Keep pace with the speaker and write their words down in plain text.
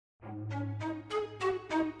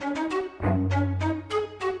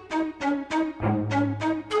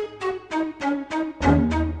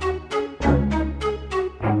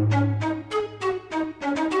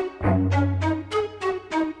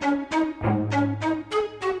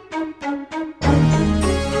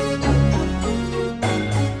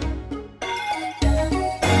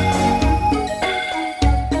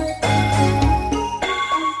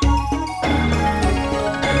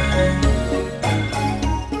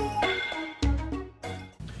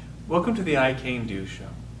Welcome to the I Can Do Show.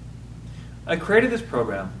 I created this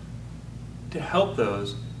program to help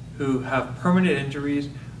those who have permanent injuries,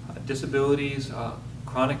 disabilities,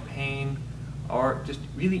 chronic pain, or just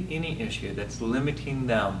really any issue that's limiting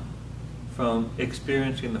them from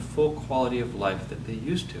experiencing the full quality of life that they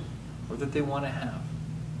used to or that they want to have.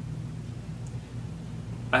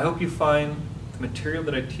 I hope you find the material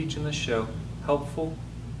that I teach in this show helpful,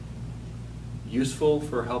 useful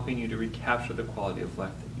for helping you to recapture the quality of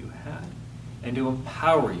life that you had, and to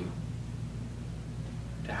empower you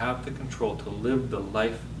to have the control to live the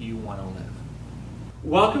life you want to live.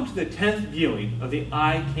 Welcome to the 10th viewing of the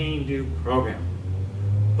I Can Do program.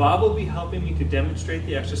 Bob will be helping me to demonstrate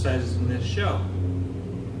the exercises in this show,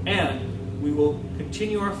 and we will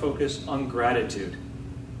continue our focus on gratitude.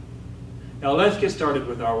 Now let's get started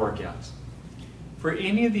with our workouts. For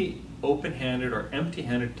any of the open-handed or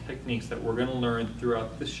empty-handed techniques that we're going to learn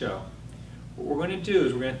throughout the show, what we're going to do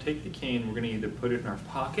is we're going to take the cane, we're going to either put it in our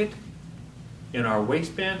pocket, in our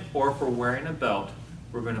waistband, or if we're wearing a belt,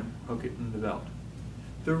 we're going to hook it in the belt.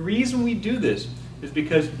 The reason we do this is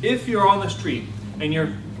because if you're on the street and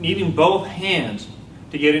you're needing both hands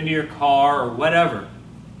to get into your car or whatever,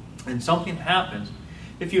 and something happens,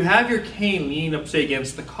 if you have your cane leaning up, say,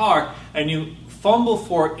 against the car, and you fumble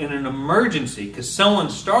for it in an emergency because someone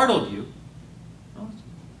startled you, well, it's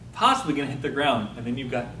possibly going to hit the ground, and then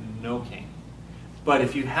you've got no cane. But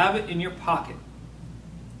if you have it in your pocket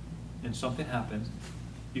and something happens,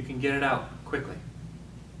 you can get it out quickly.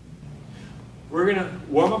 We're going to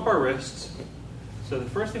warm up our wrists. So the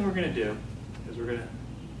first thing we're going to do is we're going to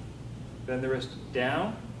bend the wrist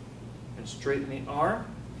down and straighten the arm.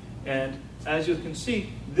 And as you can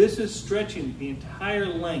see, this is stretching the entire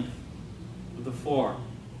length of the forearm.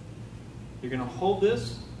 You're going to hold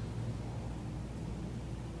this,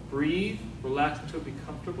 breathe, relax until it be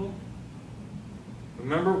comfortable.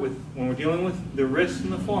 Remember, when we're dealing with the wrists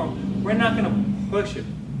and the forearm, we're not going to push it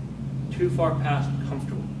too far past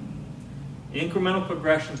comfortable. Incremental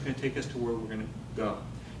progression is going to take us to where we're going to go.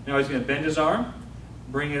 Now he's going to bend his arm,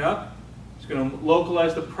 bring it up. He's going to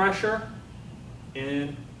localize the pressure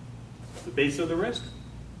in the base of the wrist.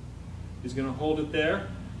 He's going to hold it there.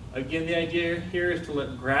 Again, the idea here is to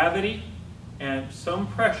let gravity and some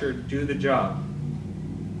pressure do the job.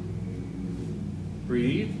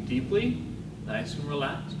 Breathe deeply, nice and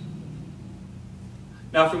relaxed.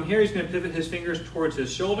 Now from here, he's going to pivot his fingers towards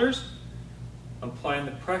his shoulders, applying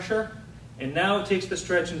the pressure, and now it takes the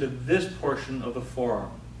stretch into this portion of the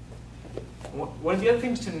forearm. One of the other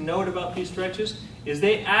things to note about these stretches is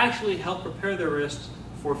they actually help prepare the wrists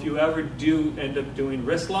for if you ever do end up doing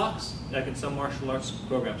wrist locks, like in some martial arts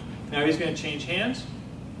programs. Now he's going to change hands.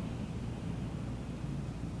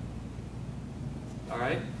 All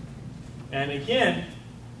right. And again,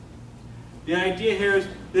 the idea here is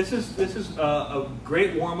this is a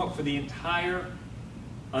great warm-up for the entire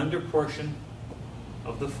under portion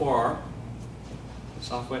of the forearm, the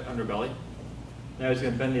soft wet underbelly. Now he's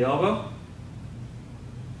going to bend the elbow,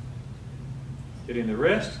 getting the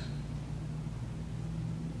wrist,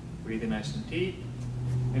 breathing nice and deep.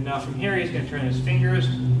 And now from here, he's going to turn his fingers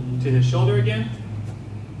to his shoulder again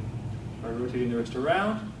by rotating the wrist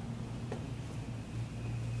around.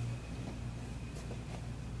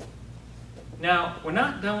 Now, we're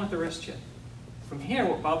not done with the wrist yet. From here,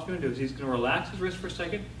 what Bob's going to do is he's going to relax his wrist for a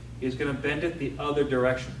second. He's going to bend it the other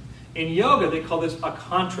direction. In yoga, they call this a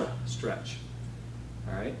contra stretch.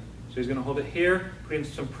 All right? So he's going to hold it here, putting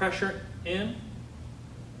some pressure in.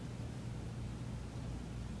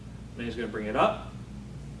 Then he's going to bring it up,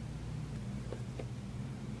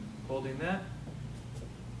 holding that.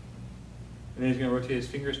 And then he's going to rotate his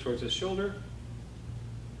fingers towards his shoulder,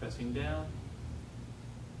 pressing down.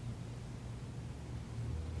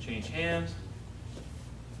 Change hands.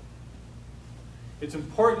 It's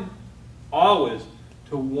important always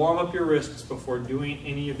to warm up your wrists before doing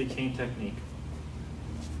any of the cane technique.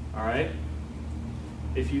 All right?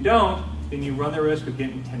 If you don't, then you run the risk of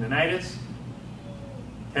getting tendonitis,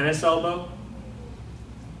 tennis elbow,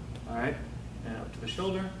 all right, and up to the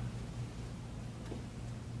shoulder,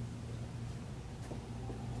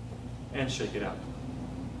 and shake it out.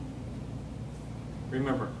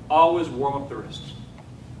 Remember, always warm up the wrists.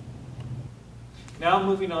 Now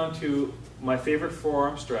moving on to my favorite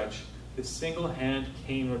forearm stretch, the single hand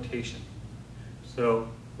cane rotation. So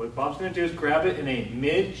what Bob's going to do is grab it in a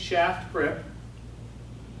mid-shaft grip.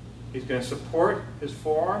 He's going to support his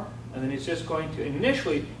forearm, and then he's just going to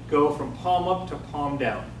initially go from palm up to palm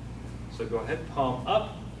down. So go ahead, palm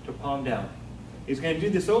up to palm down. He's going to do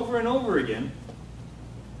this over and over again.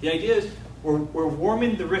 The idea is we're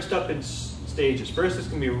warming the wrist up in stages. First it's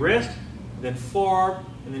going to be wrist, then forearm,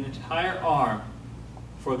 and then entire arm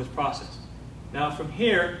for this process. Now from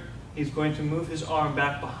here, he's going to move his arm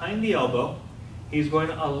back behind the elbow. He's going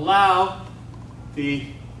to allow the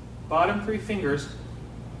bottom 3 fingers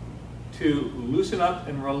to loosen up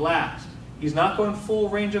and relax. He's not going full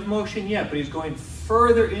range of motion yet, but he's going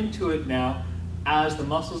further into it now as the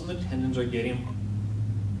muscles and the tendons are getting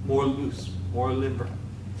more loose, more limber.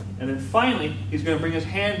 And then finally, he's going to bring his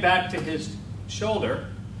hand back to his shoulder,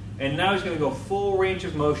 and now he's going to go full range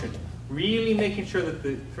of motion, really making sure that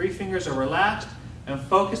the 3 fingers are relaxed and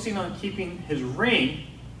focusing on keeping his ring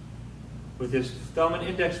with his thumb and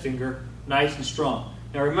index finger nice and strong.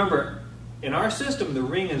 Now remember, in our system, the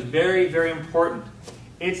ring is very, very important.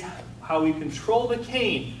 It's how we control the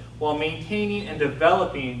cane while maintaining and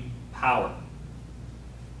developing power.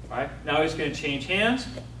 All right? Now he's going to change hands.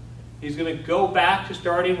 He's going to go back to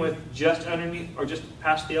starting with just underneath or just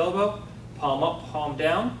past the elbow, palm up, palm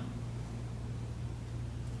down.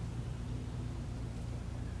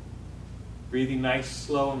 Breathing nice,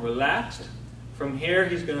 slow, and relaxed. From here,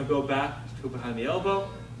 he's going to go back to behind the elbow,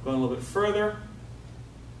 going a little bit further.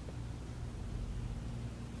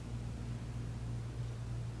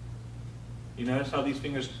 You notice how these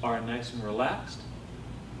fingers are nice and relaxed?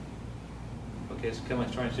 Okay, it's kind of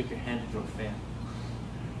like trying to stick your hand into a fan.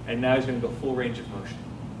 And now he's going to go full range of motion.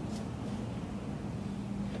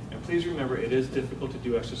 And please remember, it is difficult to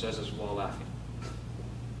do exercises while laughing.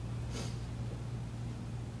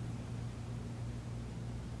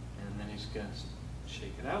 And then he's going to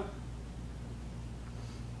shake it out.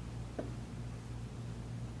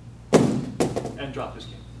 And drop his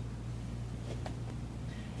cane.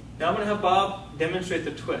 Now I'm going to have Bob demonstrate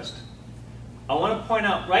the twist. I want to point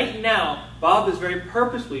out right now, Bob is very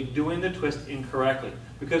purposefully doing the twist incorrectly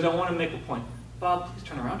because I want to make a point. Bob, please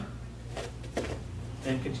turn around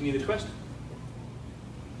and continue the twist.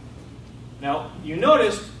 Now, you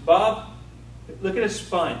notice Bob, look at his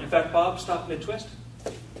spine. In fact, Bob, stop mid-twist.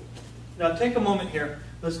 Now take a moment here.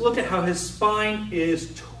 Let's look at how his spine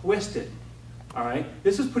is twisted. All right?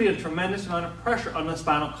 This is putting a tremendous amount of pressure on the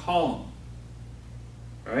spinal column.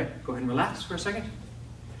 All right? Go ahead and relax for a second.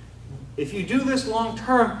 If you do this long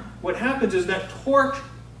term, what happens is that torque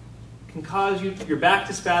can cause your back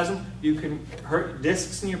to spasm. You can hurt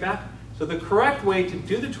discs in your back. So the correct way to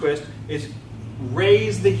do the twist is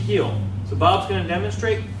raise the heel. So Bob's going to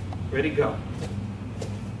demonstrate. Ready, go.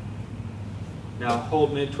 Now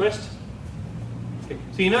hold mid-twist. Okay.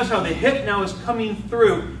 So you notice how the hip now is coming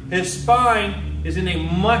through. His spine is in a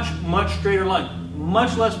much, much straighter line.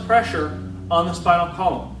 Much less pressure on the spinal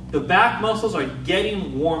column. The back muscles are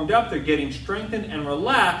getting warmed up, they're getting strengthened and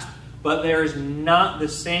relaxed, but there is not the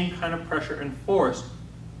same kind of pressure and force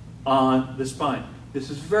on the spine. This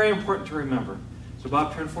is very important to remember. So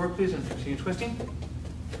Bob, turn forward please and continue twisting,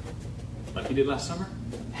 like you did last summer.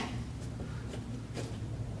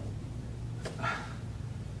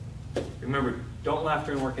 Remember, don't laugh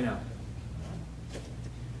during working out.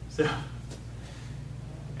 So,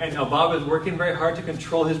 and now Bob is working very hard to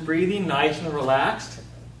control his breathing, nice and relaxed.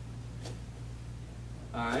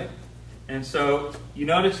 All right. And so you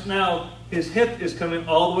notice now his hip is coming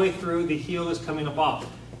all the way through, the heel is coming up off.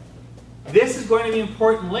 This is going to be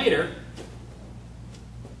important later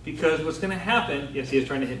because what's going to happen, yes, he is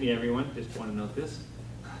trying to hit me, everyone. Just want to note this.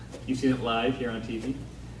 You've seen it live here on TV.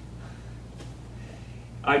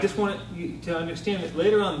 I just want you to understand that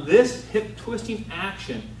later on, this hip twisting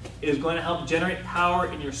action is going to help generate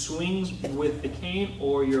power in your swings with the cane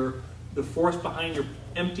or the force behind your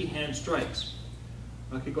empty hand strikes.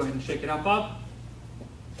 Okay, go ahead and shake it out, Bob.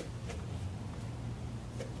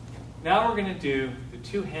 Now we're going to do the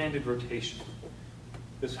two-handed rotation.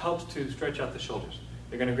 This helps to stretch out the shoulders.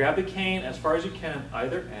 You're going to grab the cane as far as you can on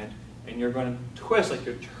either end, and you're going to twist like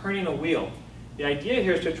you're turning a wheel. The idea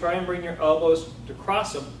here is to try and bring your elbows to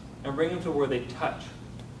cross them and bring them to where they touch.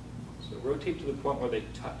 So rotate to the point where they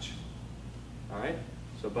touch. All right?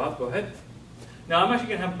 So Bob, go ahead. Now I'm actually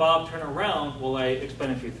going to have Bob turn around while I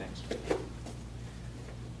explain a few things.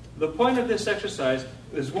 The point of this exercise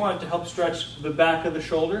is, one, to help stretch the back of the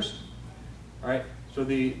shoulders, all right? So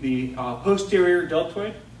the posterior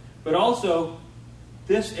deltoid, but also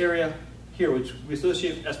this area here, which we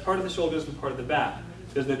associate as part of the shoulders and part of the back.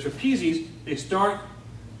 Because the trapezes, they start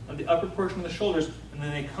on the upper portion of the shoulders, and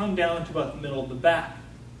then they come down to about the middle of the back.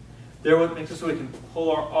 They're what makes it so we can pull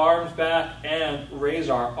our arms back and raise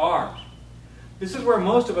our arms. This is where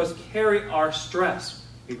most of us carry our stress.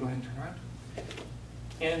 You go ahead and turn around.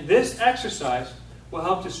 And this exercise will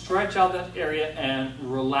help to stretch out that area and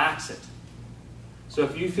relax it. So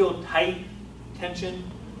if you feel tight, tension,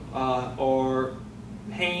 or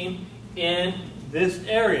pain in this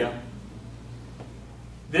area,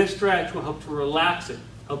 this stretch will help to relax it,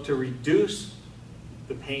 help to reduce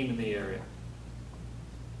the pain in the area.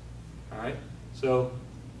 All right? So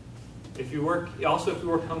if you work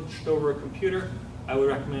hunched over a computer, I would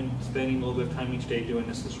recommend spending a little bit of time each day doing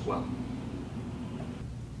this as well.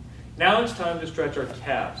 Now it's time to stretch our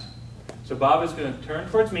calves. So Bob is going to turn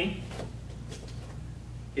towards me.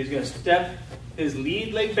 He's going to step his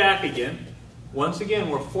lead leg back again. Once again,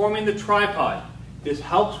 we're forming the tripod. This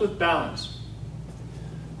helps with balance.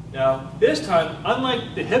 Now, this time,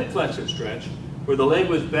 unlike the hip flexor stretch, where the leg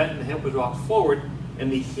was bent and the hip was rocked forward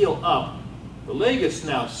and the heel up, the leg is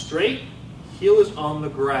now straight, heel is on the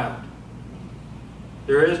ground.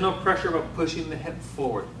 There is no pressure about pushing the hip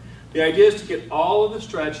forward. The idea is to get all of the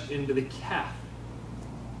stretch into the calf.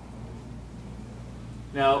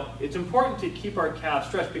 Now, it's important to keep our calves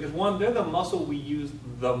stretched because, one, they're the muscle we use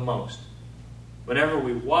the most. Whenever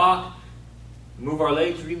we walk, move our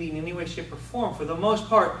legs really in any way, shape, or form, for the most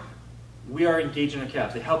part, we are engaging our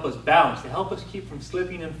calves. They help us balance. They help us keep from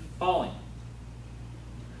slipping and falling.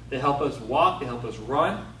 They help us walk. They help us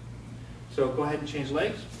run. So go ahead and change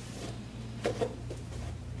legs.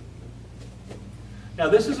 Now,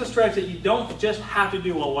 this is a stretch that you don't just have to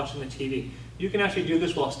do while watching the TV. You can actually do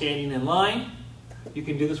this while standing in line. You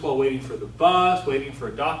can do this while waiting for the bus, waiting for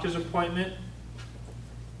a doctor's appointment.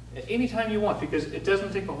 At any time you want, because it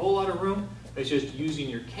doesn't take a whole lot of room. It's just using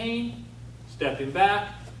your cane, stepping back,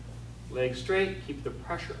 legs straight, keep the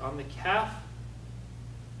pressure on the calf.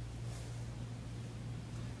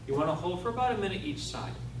 You want to hold for about a minute each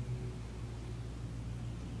side.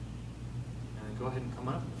 And then go ahead and come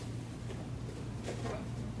up.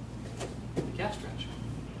 The calf stretch.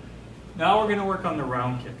 Now we're going to work on the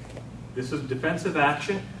round kick. This is defensive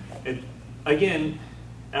action. Again,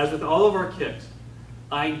 as with all of our kicks,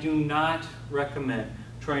 I do not recommend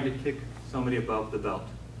trying to kick somebody above the belt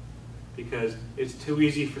because it's too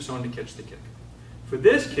easy for someone to catch the kick. For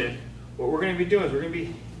this kick, what we're going to be doing is we're going to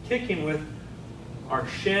be kicking with our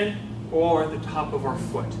shin or the top of our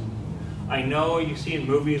foot. I know you see in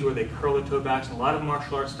movies where they curl the toe backs, and a lot of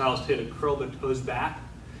martial arts styles tend to curl the toes back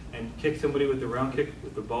and kick somebody with the round kick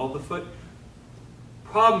with the ball of the foot.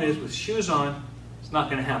 Problem is, with shoes on, it's not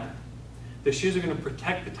going to happen. The shoes are going to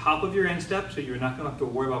protect the top of your instep, so you're not going to have to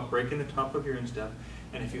worry about breaking the top of your instep.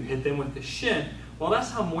 And if you hit them with the shin, well,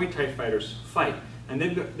 that's how Muay Thai fighters fight. And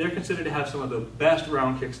they're considered to have some of the best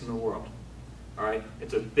round kicks in the world. All right?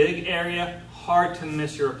 It's a big area, hard to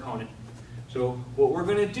miss your opponent. So what we're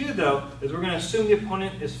going to do, though, is we're going to assume the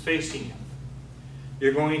opponent is facing you.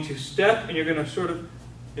 You're going to step, and you're going to sort of,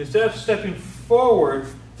 instead of stepping forward,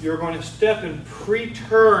 you're going to step and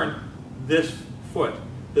pre-turn this foot,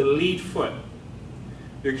 the lead foot.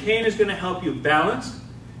 Your cane is going to help you balance,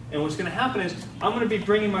 and what's going to happen is I'm going to be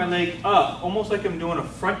bringing my leg up, almost like I'm doing a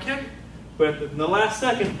front kick, but in the last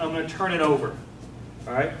second, I'm going to turn it over.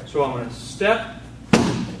 All right? So I'm going to step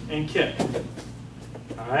and kick.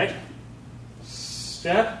 All right?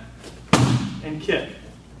 Step and kick.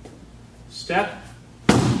 Step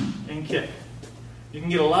and kick. You can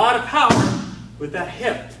get a lot of power with that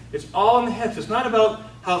hip. It's all in the hips. It's not about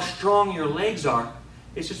how strong your legs are.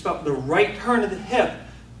 It's just about the right turn of the hip,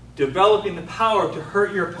 developing the power to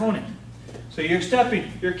hurt your opponent. So you're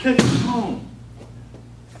stepping, you're kicking, boom.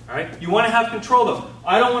 All right? You want to have control though.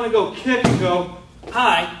 I don't want to go kick and go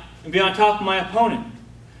high and be on top of my opponent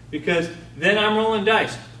because then I'm rolling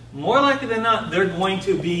dice. More likely than not, they're going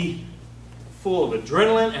to be full of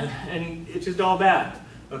adrenaline and it's just all bad.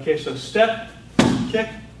 Okay, so step, kick,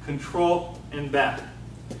 control, and back.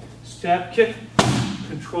 Step, kick,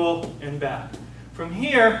 control, and back. From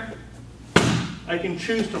here, I can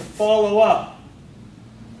choose to follow up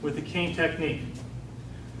with the cane technique.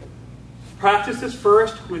 Practice this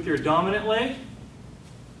first with your dominant leg.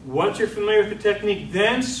 Once you're familiar with the technique,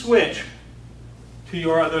 then switch to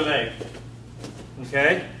your other leg.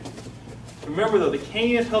 Okay? Remember though, the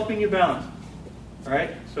cane is helping you balance. All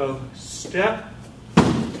right? So step,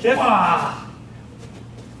 kick. Ah!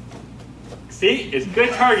 See? It's good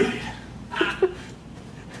targeting.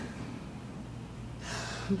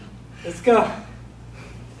 Let's go.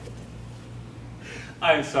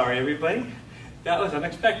 I'm sorry, everybody. That was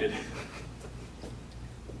unexpected.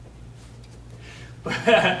 But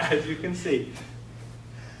as you can see,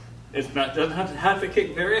 doesn't have to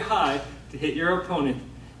kick very high to hit your opponent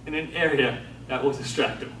in an area that will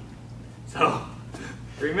distract him. So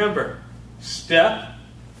remember, step,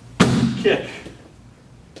 kick.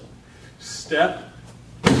 Step,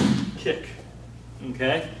 kick.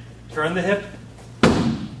 Okay? Turn the hip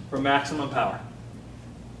for maximum power.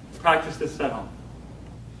 Practice this at home.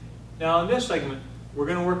 Now in this segment, we're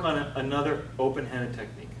going to work on another open-handed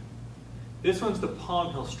technique. This one's the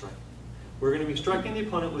palm heel strike. We're going to be striking the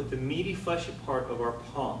opponent with the meaty, fleshy part of our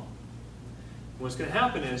palm. What's going to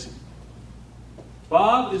happen is,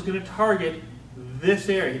 Bob is going to target this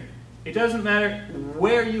area. It doesn't matter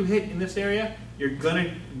where you hit in this area, you're going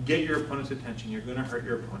to get your opponent's attention. You're going to hurt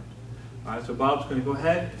your opponent. All right, so Bob's going to go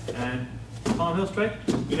ahead and palm heel strike.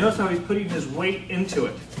 You notice how he's putting his weight into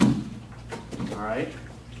it. All right.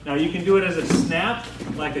 Now you can do it as a snap,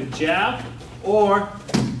 like a jab, or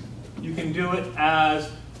you can do it as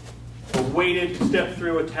a weighted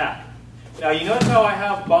step-through attack. Now you notice how I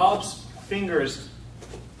have Bob's fingers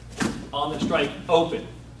on the strike open.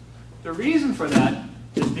 The reason for that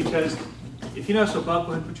is because, if you notice, so Bob,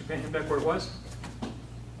 go ahead and put your hand back where it was.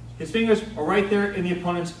 His fingers are right there in the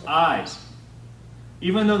opponent's eyes.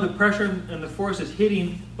 Even though the pressure and the force is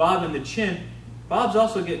hitting Bob in the chin, Bob's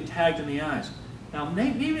also getting tagged in the eyes. Now,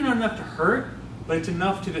 maybe not enough to hurt, but it's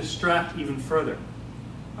enough to distract even further.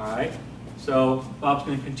 All right? So Bob's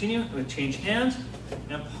going to continue. Going to change hands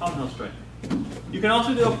and palm heel strike. You can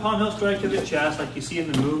also do a palm heel strike to the chest like you see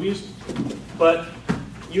in the movies, but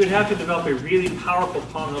you would have to develop a really powerful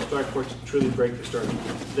palm heel strike for it to truly break the sternum.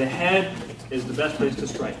 The head is the best place to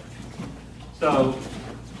strike. So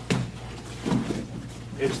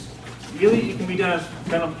it's really, it can be done as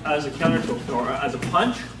kind of as a counter to, or as a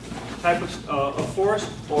punch type of force,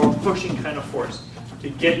 or pushing kind of force to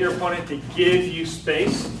get your opponent to give you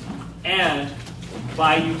space and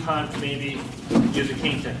buy you time to maybe use a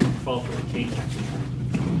cane technique, fall for the cane technique.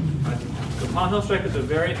 Right. The palm heel strike is a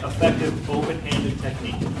very effective open-handed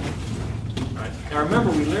technique. Right. Now remember,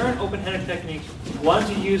 we learn open-handed techniques, one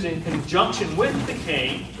to use in conjunction with the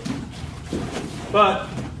cane, but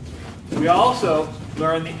we also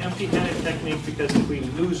learn the empty-handed technique because if we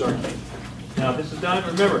lose our cane. Now this is done,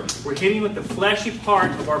 remember, we're hitting with the fleshy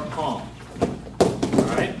part of our palm.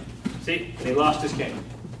 Alright? See, they lost his cane.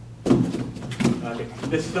 Okay,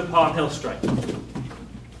 this is the palm heel strike.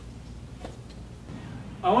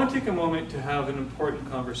 I want to take a moment to have an important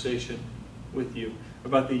conversation with you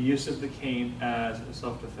about the use of the cane as a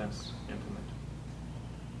self-defense implement.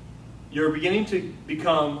 You're beginning to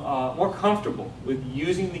become more comfortable with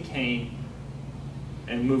using the cane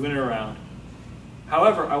and moving it around.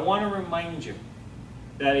 However, I want to remind you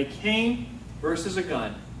that a cane versus a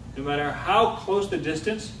gun, no matter how close the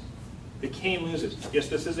distance, the cane loses. Yes,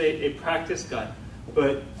 this is a practice gun,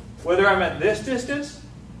 but whether I'm at this distance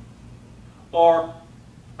or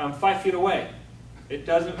I'm 5 feet away, it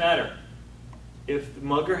doesn't matter. If the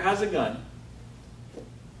mugger has a gun,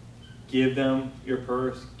 give them your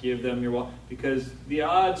purse, give them your wallet, because the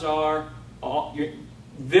odds are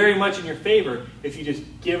very much in your favor if you just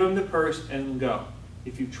give them the purse and go.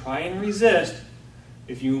 If you try and resist,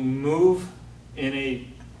 if you move in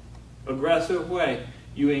an aggressive way,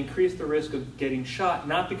 you increase the risk of getting shot,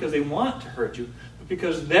 not because they want to hurt you, but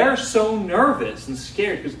because they're so nervous and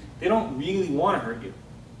scared because they don't really want to hurt you.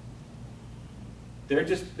 They're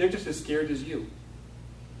just as scared as you.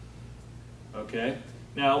 Okay?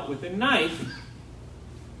 Now, with a knife,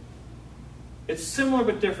 it's similar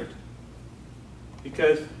but different.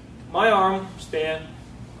 Because my arm span,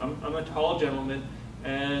 I'm a tall gentleman,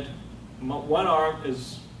 and one arm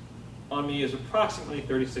is on me is approximately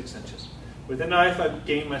 36 inches. With a knife, I've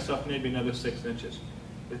gained myself maybe another 6 inches.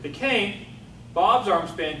 With the cane, Bob's arm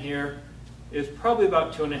span here is probably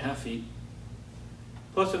about 2.5 feet,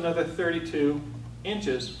 plus another 34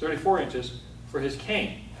 inches for his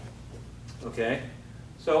cane. Okay?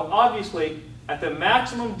 So obviously, at the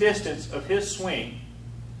maximum distance of his swing,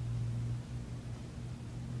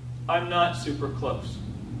 I'm not super close.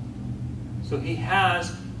 So he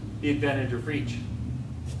has the advantage of reach.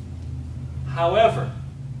 However,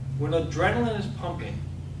 when adrenaline is pumping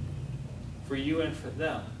for you and for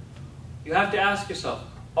them, you have to ask yourself,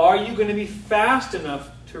 are you going to be fast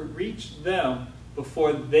enough to reach them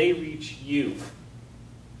before they reach you?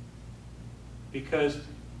 Because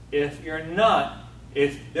if you're not,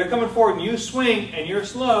 if they're coming forward and you swing and you're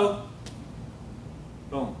slow,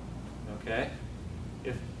 boom, okay?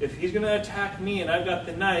 If he's going to attack me and I've got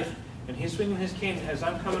the knife and he's swinging his cane as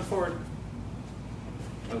I'm coming forward,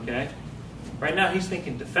 okay? Right now he's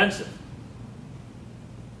thinking defensive,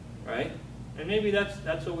 right? And maybe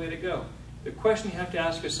that's a way to go. the question you have to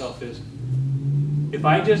ask yourself is, if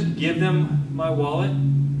I just give them my wallet,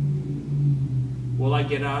 will I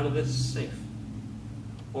get out of this safe?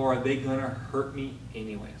 Or are they going to hurt me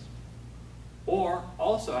anyways? Or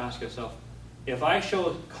also ask yourself, if I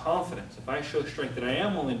show confidence, if I show strength that I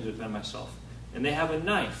am willing to defend myself, and they have a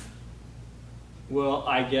knife, will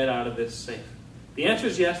I get out of this safe? If the answer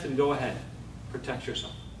is yes, then go ahead. Protect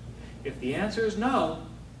yourself. If the answer is no,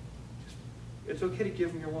 it's okay to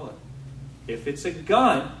give them your wallet. If it's a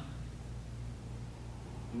gun,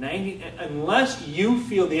 unless you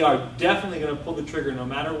feel they are definitely going to pull the trigger no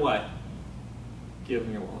matter what, give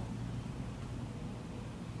them your wallet.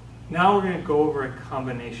 Now we're going to go over a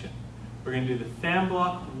combination. We're going to do the fan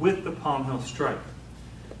block with the palm heel strike.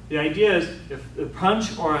 The idea is, if a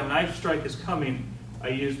punch or a knife strike is coming, I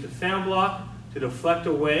use the fan block to deflect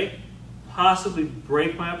away, possibly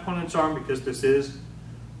break my opponent's arm because this is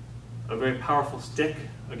a very powerful stick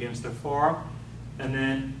against their forearm, and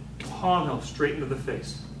then palm heel straight into the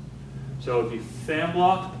face. So if you fan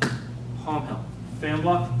block, palm heel, fan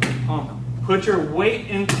block, palm heel. Put your weight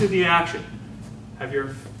into the action. Have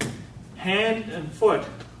your hand and foot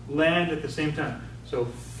land at the same time. So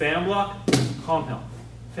fan block, palm heel.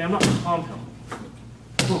 Fan block, palm heel.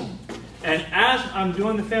 Boom. And as I'm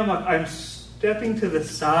doing the fan block, I'm stepping to the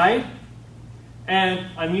side, and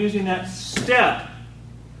I'm using that step,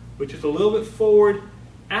 which is a little bit forward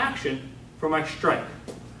action, for my strike.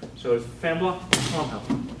 So it's fan block, palm heel.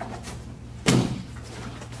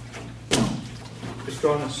 Just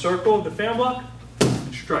go in a circle of the fan block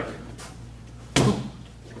and strike.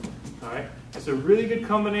 Alright, it's a really good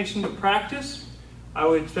combination to practice. I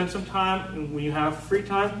would spend some time, when you have free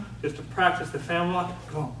time, just to practice the fan block.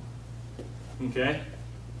 Boom. Okay?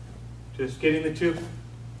 Just getting the two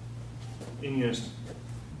in unison.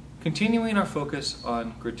 Continuing our focus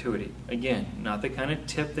on gratuity. Again, not the kind of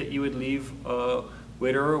tip that you would leave a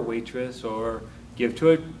waiter or a waitress or give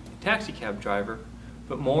to a taxi cab driver,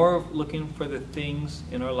 but more of looking for the things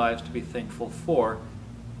in our lives to be thankful for,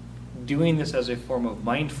 doing this as a form of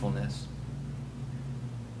mindfulness.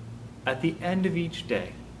 At the end of each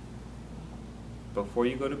day, before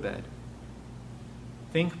you go to bed,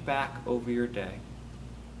 think back over your day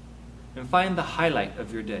and find the highlight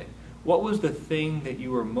of your day. What was the thing that you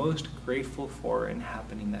were most grateful for in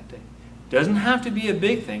happening that day? It doesn't have to be a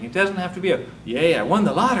big thing. It doesn't have to be a, yay, I won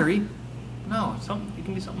the lottery. No, it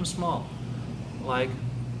can be something small, like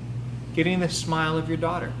getting the smile of your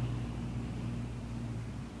daughter.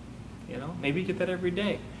 You know, maybe you get that every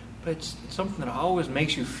day, but it's something that always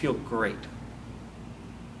makes you feel great.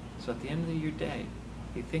 So at the end of your day,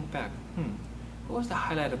 you think back, what was the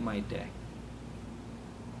highlight of my day?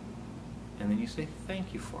 And then you say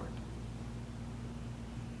thank you for it.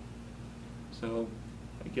 So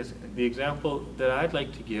I guess the example that I'd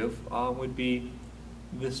like to give would be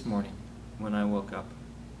this morning when I woke up.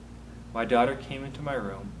 My daughter came into my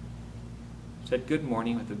room, said good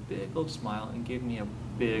morning with a big old smile, and gave me a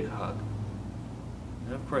big hug.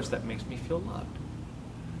 And of course that makes me feel loved.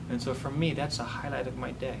 And so for me, that's a highlight of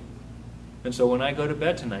my day. And so when I go to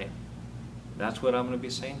bed tonight, that's what I'm going to be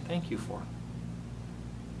saying thank you for.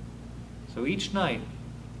 So each night,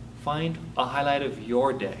 find a highlight of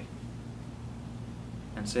your day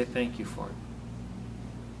and say thank you for it.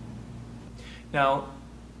 Now,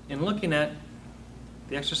 in looking at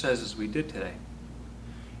the exercises we did today,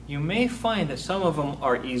 you may find that some of them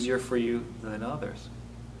are easier for you than others.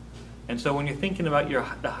 And so when you're thinking about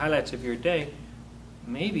the highlights of your day,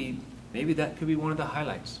 maybe that could be one of the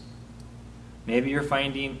highlights. Maybe you're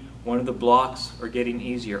finding one of the blocks are getting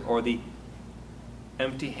easier, or the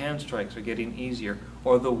empty hand strikes are getting easier,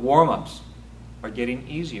 or the warm-ups are getting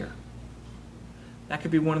easier. That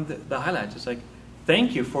could be one of the highlights. It's like,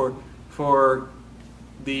 thank you for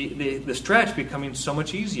the stretch becoming so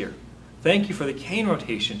much easier. Thank you for the cane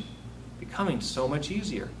rotation becoming so much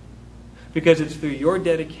easier. Because it's through your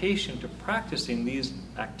dedication to practicing these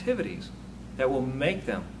activities that will make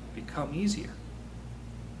them become easier.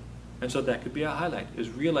 And so that could be a highlight, is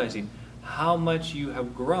realizing how much you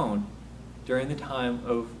have grown during the time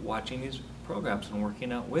of watching these programs and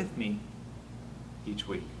working out with me each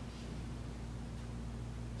week.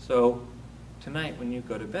 So tonight when you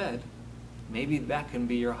go to bed, maybe that can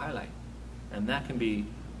be your highlight. And that can be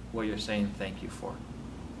what you're saying thank you for.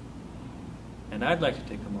 And I'd like to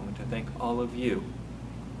take a moment to thank all of you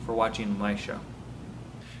for watching my show.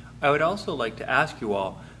 I would also like to ask you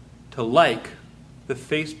all to like the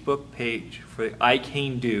Facebook page for I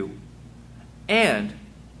Can Do, and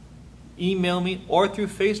email me or through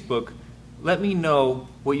Facebook, let me know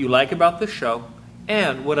what you like about the show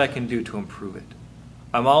and what I can do to improve it.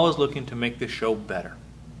 I'm always looking to make the show better.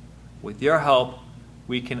 with your help,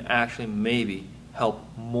 we can actually maybe help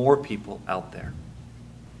more people out there.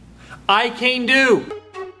 I can do!